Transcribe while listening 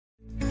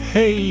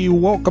Hey,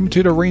 welcome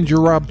to the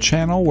RangerRob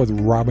channel with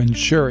Rob and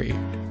Sherry.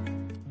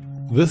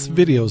 This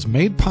video is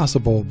made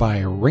possible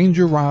by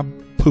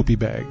RangerRob Poopy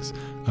Bags,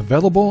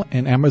 available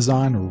in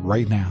Amazon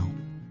right now.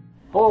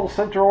 Hello,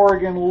 Central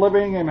Oregon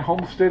living and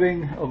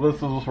homesteading. This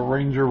is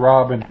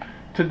RangerRob, and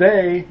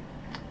today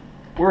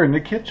we're in the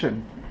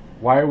kitchen.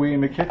 Why are we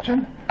in the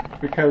kitchen?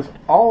 Because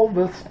all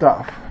this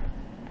stuff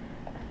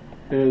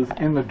is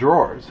in the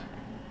drawers,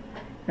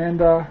 and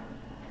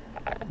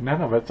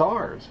none of it's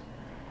ours.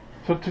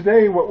 So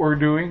today what we're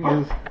doing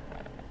is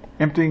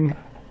emptying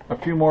a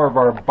few more of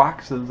our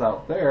boxes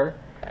out there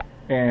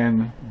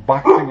and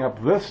boxing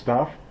up this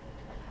stuff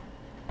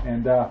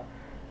and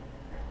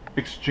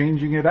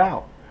exchanging it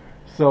out.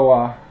 So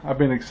I've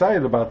been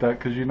excited about that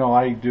because, you know,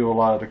 I do a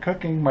lot of the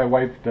cooking. My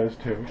wife does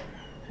too.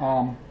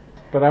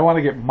 But I want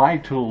to get my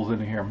tools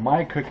in here,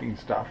 my cooking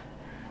stuff.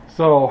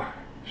 So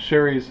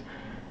Sherry's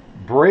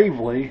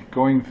bravely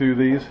going through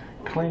these,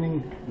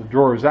 cleaning the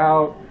drawers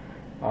out,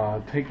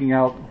 taking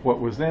out what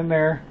was in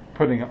there,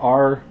 putting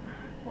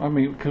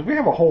because we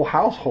have a whole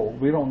household,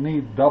 we don't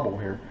need double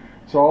here.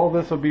 So all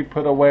this will be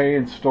put away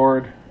and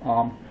stored,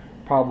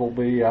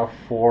 probably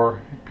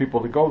for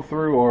people to go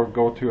through or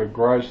go to a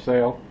garage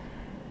sale.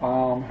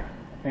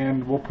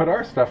 And we'll put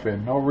our stuff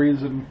in. No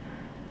reason,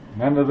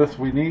 none of this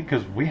we need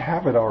because we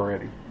have it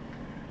already.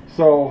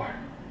 So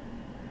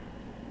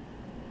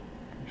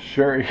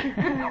Sherry's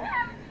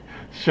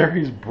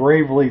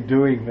bravely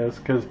doing this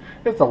because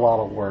it's a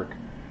lot of work.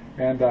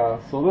 And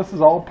so this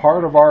is all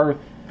part of our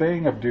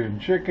thing of doing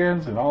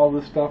chickens and all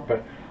this stuff,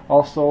 but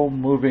also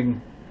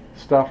moving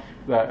stuff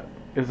that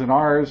isn't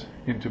ours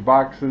into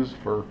boxes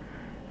for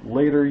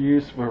later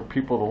use for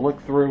people to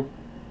look through,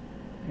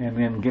 and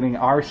then getting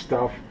our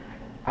stuff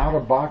out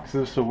of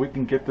boxes so we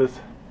can get this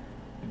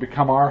to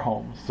become our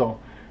home. So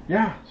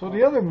yeah, so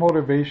the other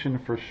motivation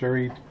for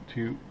Sherry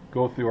to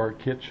go through our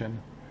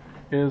kitchen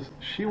is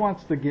she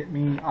wants to get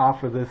me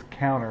off of this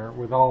counter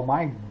with all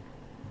my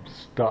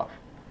stuff.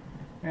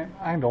 And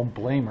I don't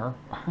blame her,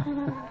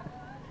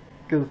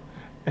 because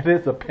it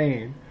is a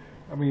pain.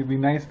 I mean, it'd be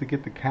nice to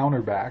get the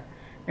counter back.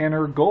 And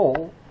our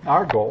goal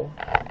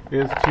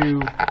is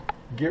to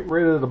get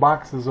rid of the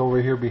boxes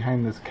over here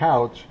behind this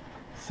couch,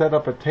 set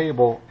up a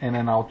table, and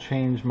then I'll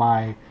change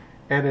my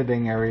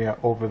editing area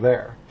over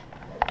there.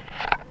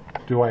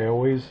 Do I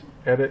always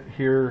edit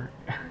here?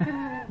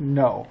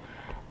 No.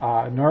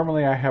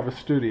 Normally I have a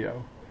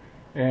studio,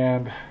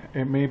 and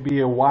it may be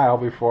a while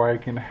before I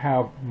can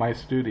have my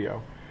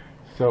studio.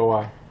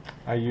 So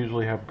I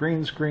usually have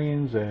green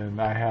screens,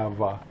 and I have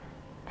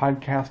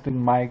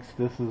podcasting mics.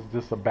 This is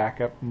just a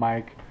backup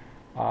mic.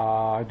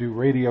 I do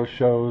radio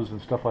shows and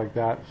stuff like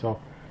that. So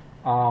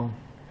so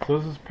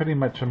this is pretty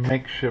much a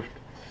makeshift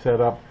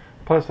setup.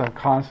 Plus I'm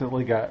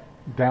constantly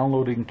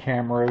downloading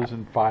cameras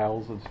and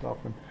files and stuff.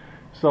 And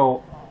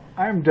so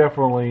I'm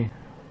definitely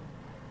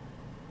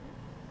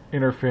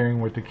interfering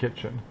with the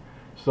kitchen.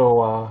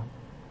 So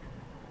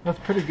that's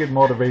pretty good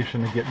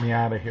motivation to get me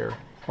out of here.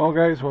 Well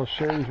guys, while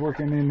Sherry's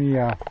working in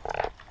the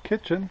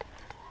kitchen,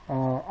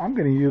 I'm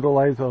going to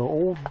utilize an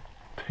old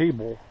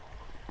table.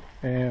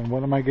 And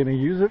what am I going to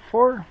use it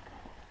for?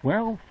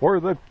 Well,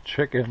 for the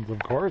chickens, of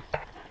course.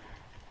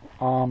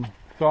 So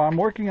I'm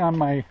working on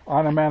my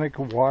automatic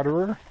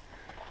waterer,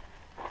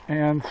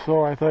 and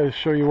so I thought I'd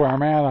show you where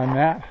I'm at on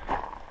that.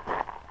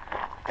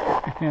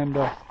 And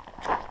let's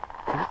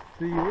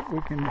see what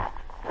we can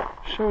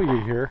show you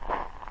here.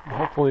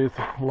 Hopefully it's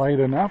light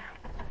enough.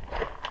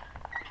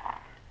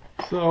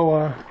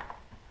 So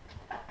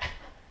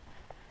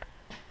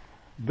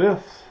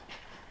this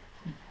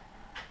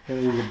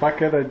is a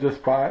bucket I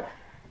just bought.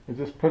 I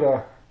just put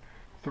a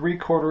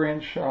 3/4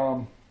 inch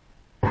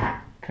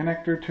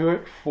connector to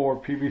it for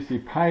PVC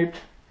pipe.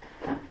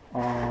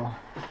 Got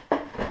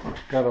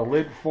a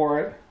lid for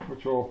it,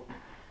 which will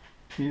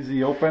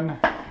easy open.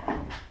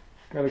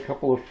 Got a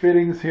couple of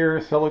fittings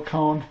here,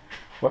 silicone.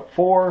 What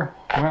for?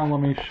 Well, let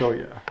me show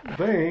you.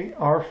 They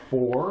are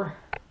for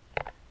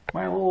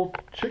my little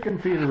chicken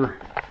feeder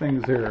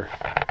things here.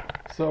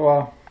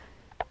 So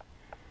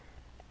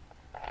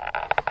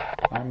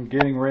I'm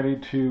getting ready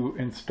to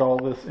install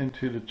this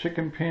into the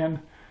chicken pen.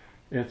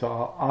 It's an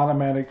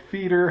automatic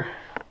feeder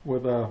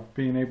with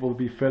being able to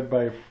be fed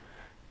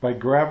by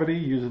gravity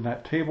using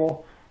that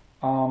table.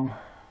 Holds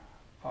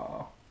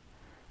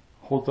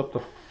up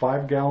to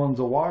 5 gallons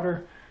of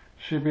water.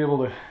 Should be able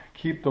to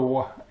keep the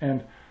water.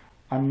 And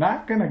I'm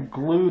not going to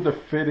glue the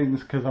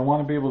fittings because I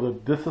want to be able to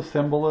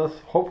disassemble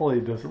this. Hopefully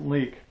it doesn't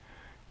leak.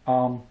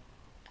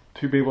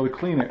 To be able to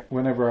clean it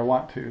whenever I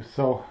want to.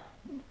 So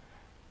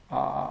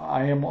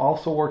I am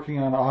also working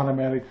on an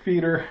automatic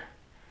feeder.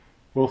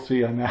 We'll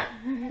see on that.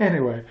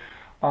 Anyway,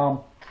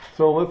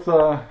 so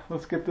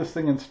let's get this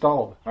thing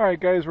installed. All right,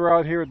 guys, we're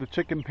out here at the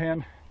chicken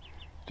pen.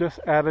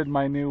 Just added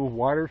my new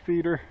water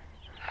feeder.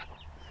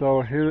 So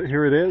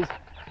here it is.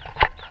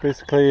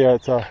 Basically,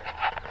 it's a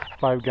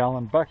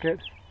 5-gallon bucket.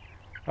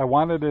 I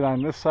wanted it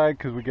on this side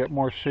because we get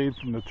more shade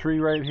from the tree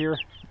right here.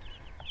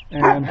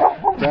 And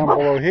down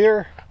below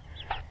here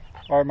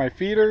are my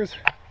feeders.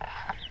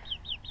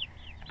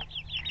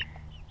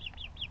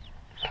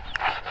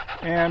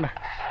 and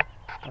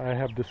I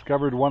have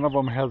discovered one of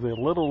them has a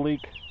little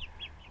leak,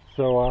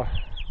 so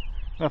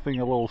nothing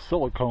a little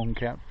silicone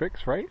can't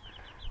fix, right?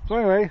 So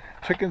anyway,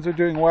 chickens are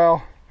doing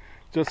well.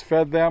 Just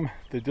fed them.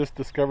 They just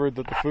discovered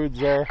that the food's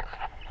there.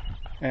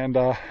 And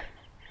I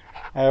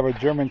have a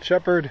German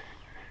Shepherd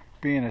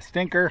being a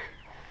stinker.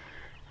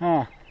 And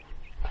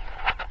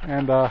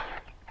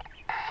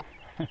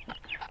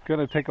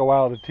gonna take a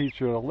while to teach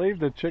her to leave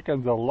the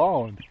chickens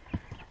alone.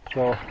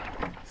 So,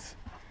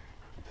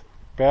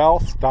 Belle,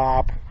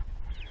 stop.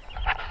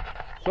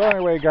 So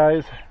anyway,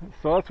 guys,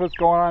 so that's what's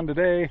going on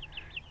today.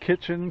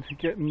 Kitchen,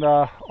 getting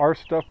our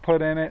stuff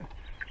put in it.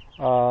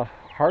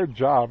 Hard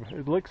job.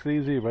 It looks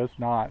easy, but it's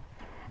not.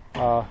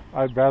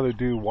 I'd rather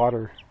do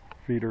water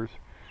feeders.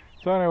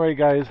 So anyway,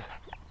 guys,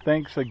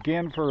 thanks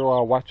again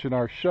for watching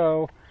our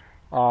show.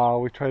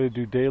 We try to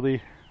do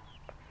daily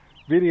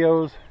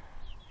videos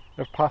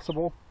if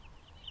possible.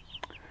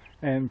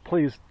 And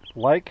please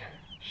like,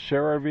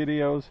 share our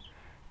videos,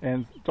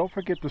 and don't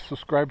forget to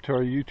subscribe to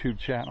our YouTube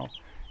channel.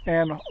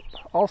 And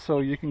also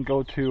you can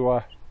go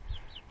to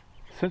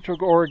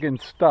Central Oregon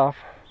Stuff,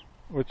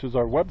 which is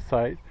our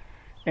website,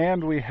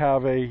 and we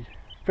have a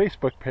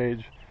Facebook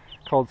page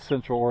called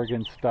Central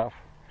Oregon Stuff.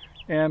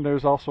 And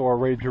there's also our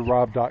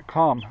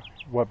RangerRob.com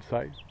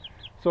website.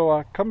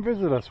 So come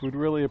visit us, we'd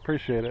really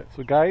appreciate it.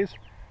 So guys,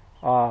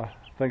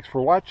 thanks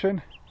for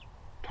watching.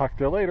 Talk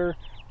to you later.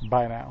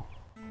 Bye now.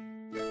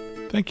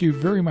 Thank you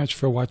very much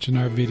for watching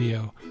our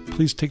video.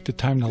 Please take the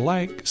time to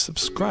like,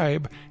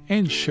 subscribe,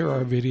 and share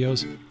our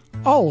videos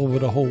all over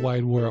the whole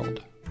wide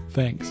world.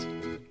 Thanks.